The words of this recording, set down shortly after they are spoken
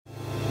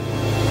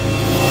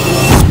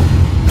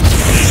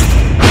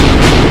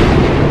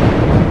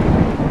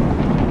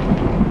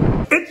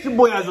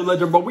boy as a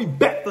legend, bro. We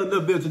back to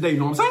the video today, you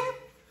know what I'm saying?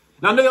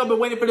 Now, I know y'all been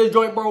waiting for this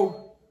joint,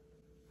 bro.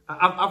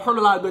 I've heard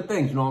a lot of good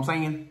things, you know what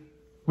I'm saying?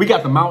 We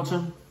got The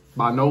Mountain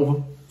by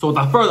Novia. So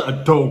without further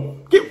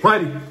ado, get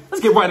ready.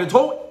 Let's get right into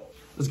it.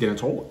 Let's get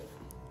into it.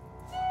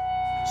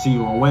 See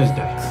you on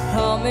Wednesday.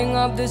 Climbing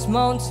up this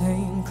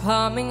mountain,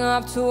 climbing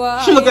up to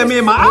us. She looked at me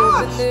in my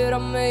eyes. Did I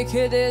make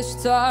it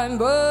this time?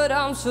 But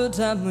I'm so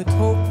damn with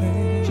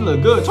hoping. She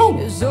look good too.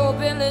 It's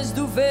hoping, it's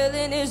do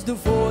failing, it's do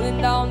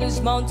falling down this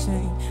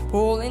mountain,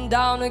 pulling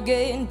down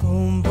again.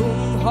 Boom,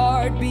 boom,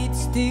 heartbeat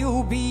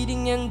still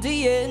beating. In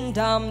the end,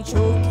 I'm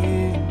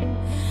choking.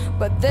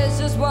 But this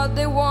is what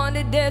they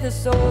wanted, did a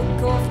soak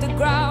off the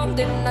ground.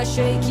 Didn't I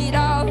shake it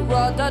out?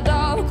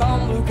 Ra-da-da,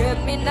 come look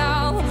at me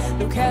now,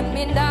 look at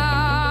me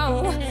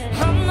now.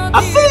 I'm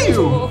not here to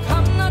talk,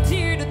 I'm not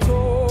here to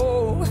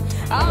talk.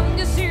 I'm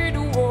just here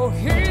to walk,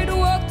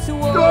 to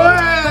walk. Go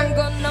ahead. I'm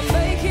gonna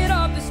make it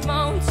up this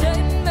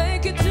mountain,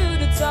 make it to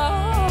the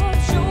top.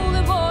 Show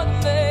them what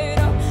I'm made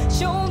of,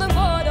 show them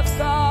what I've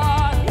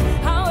done.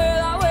 I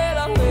will, I will,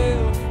 I will,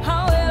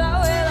 I will, I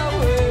will, I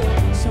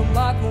will. So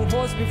mark my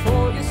words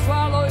before you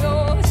swallow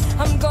yours.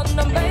 I'm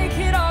gonna make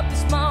it up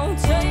this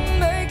mountain,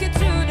 make it to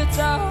the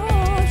top.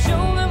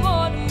 Show them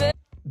what I'm made of.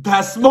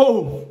 That's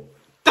smooth.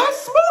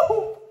 That's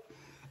smooth.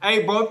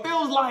 Hey, bro, it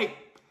feels like,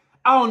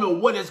 I don't know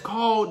what it's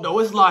called, though.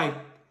 It's like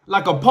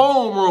a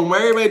poem room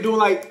where everybody doing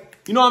like,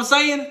 you know what I'm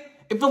saying?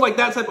 It feels like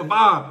that type of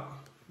vibe.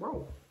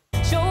 Bro.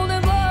 Show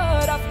them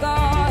what I've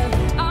got.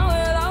 I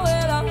will, I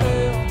will, I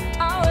will.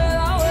 I will,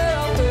 I will,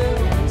 I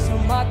will. So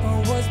mark my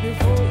words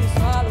before you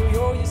swallow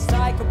yours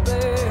like a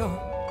pill.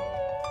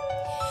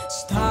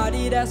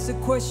 Started as a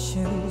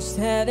question,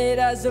 started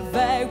as a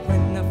bag.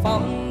 When I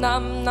found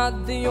I'm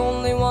not the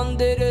only one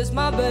that is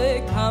my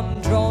bag, I'm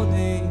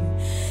drowning.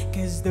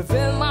 Cause the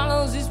film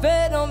I lose is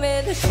venom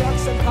in the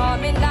shucks. I'm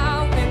coming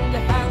down and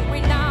they're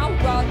hungry now.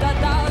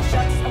 Ra-da-da,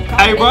 shucks, I'm coming.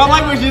 Hey, bro, I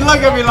like when she look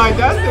at me like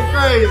that. That's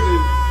crazy.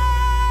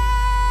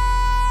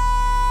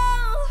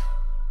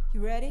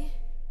 You ready?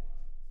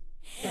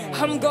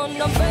 I'm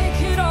gonna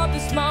make it up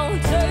this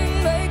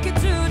mountain, make it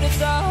to the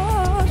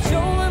top.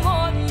 Show them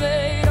what I'm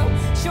made of,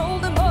 show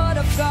them what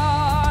I've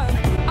got.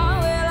 I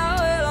will, I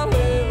will, I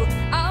will,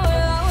 I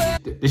will, I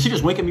will. Did she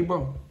just wink at me,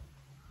 bro?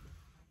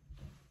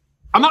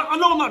 I know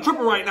I'm not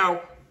tripping right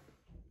now.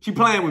 She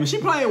playing with me. She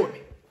playing with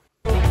me.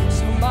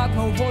 So mark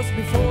my words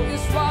before you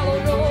swallow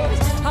yours.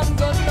 I'm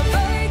gonna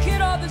make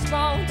it up this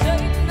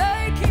mountain,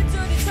 make it to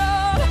the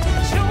top.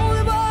 Show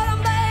them what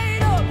I'm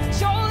made of,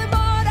 show them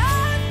what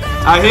I've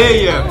got. I hear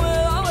you. I will,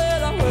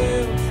 I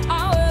will,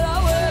 I will, I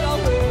will, I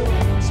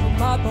will. So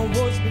mark my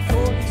words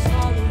before you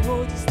swallow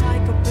yours just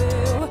like a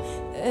pill.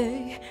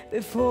 Hey,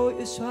 before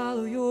you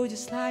swallow yours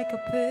just like a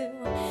pill.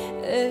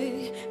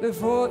 Hey,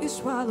 before you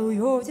swallow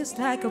yours just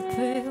like a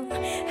pill.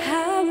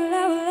 How will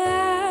I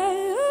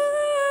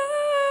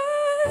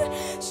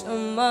so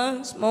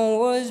much more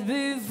words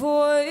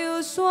before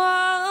you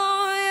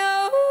swallow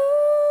yours.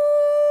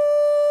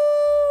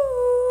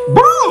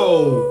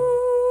 Bro!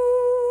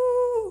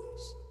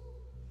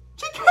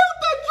 She killed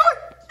that joint!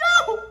 Yo!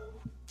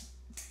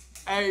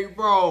 Hey,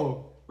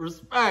 bro.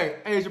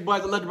 Respect. Hey, it's your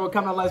boys, the legend, bro.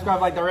 Coming out like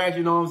subscribe, like the reaction,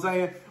 you know what I'm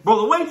saying?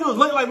 Bro, the way she was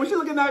looking, like when she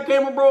looking at that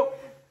camera, bro,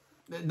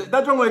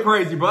 that joint went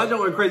crazy, bro. That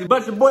joint went crazy.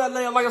 But your boy,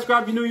 like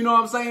subscribe, you know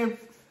what I'm saying?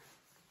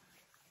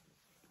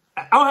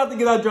 I don't have to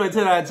get that joint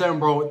 10 out of 10,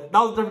 bro. That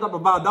was a different type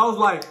of vibe. That was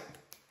like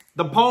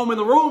the poem in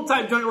the room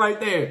type joint right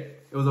there.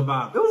 It was a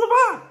vibe. It was a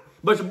vibe.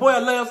 But your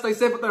boy, stay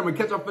safe out there, and we'll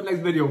catch up for the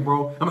next video,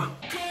 bro. I'm out.